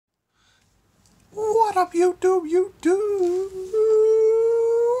What up, YouTube?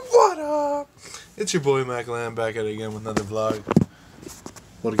 What up? It's your boy Mac Lamb back at it again with another vlog.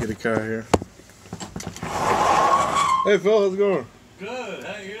 Want to get a car here. Hey Phil, how's it going? Good,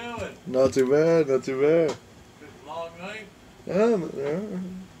 how you doing? Not too bad, not too bad. Long night? Yeah,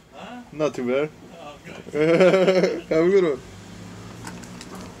 Huh? not too bad. Oh, good. Have a good one.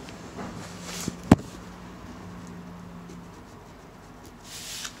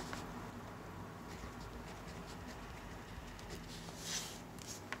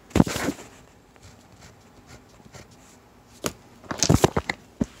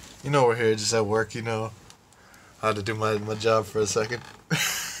 You know we're here just at work, you know. I had to do my job for a second.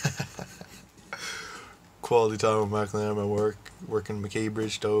 Quality time with Mac Lamb at work, working McKay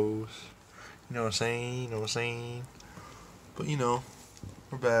Bridge Stoves. You know what I'm saying? You know what I'm saying? But you know,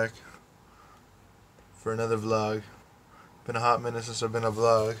 we're back for another vlog. Been a hot minute since I've been a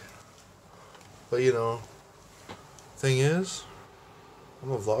vlog. But you know, thing is,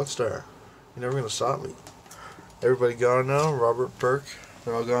 I'm a vlog star. You're never gonna stop me. Everybody gone now. Robert, Burke,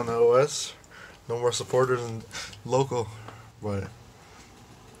 they're all gone to OS. No more supporters in local. But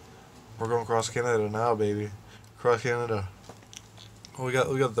we're going across Canada now, baby. Across Canada. Oh, we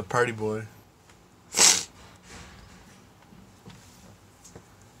got the party boy.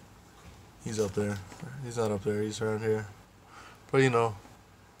 He's up there. He's not up there. He's around here. But you know,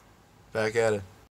 back at it.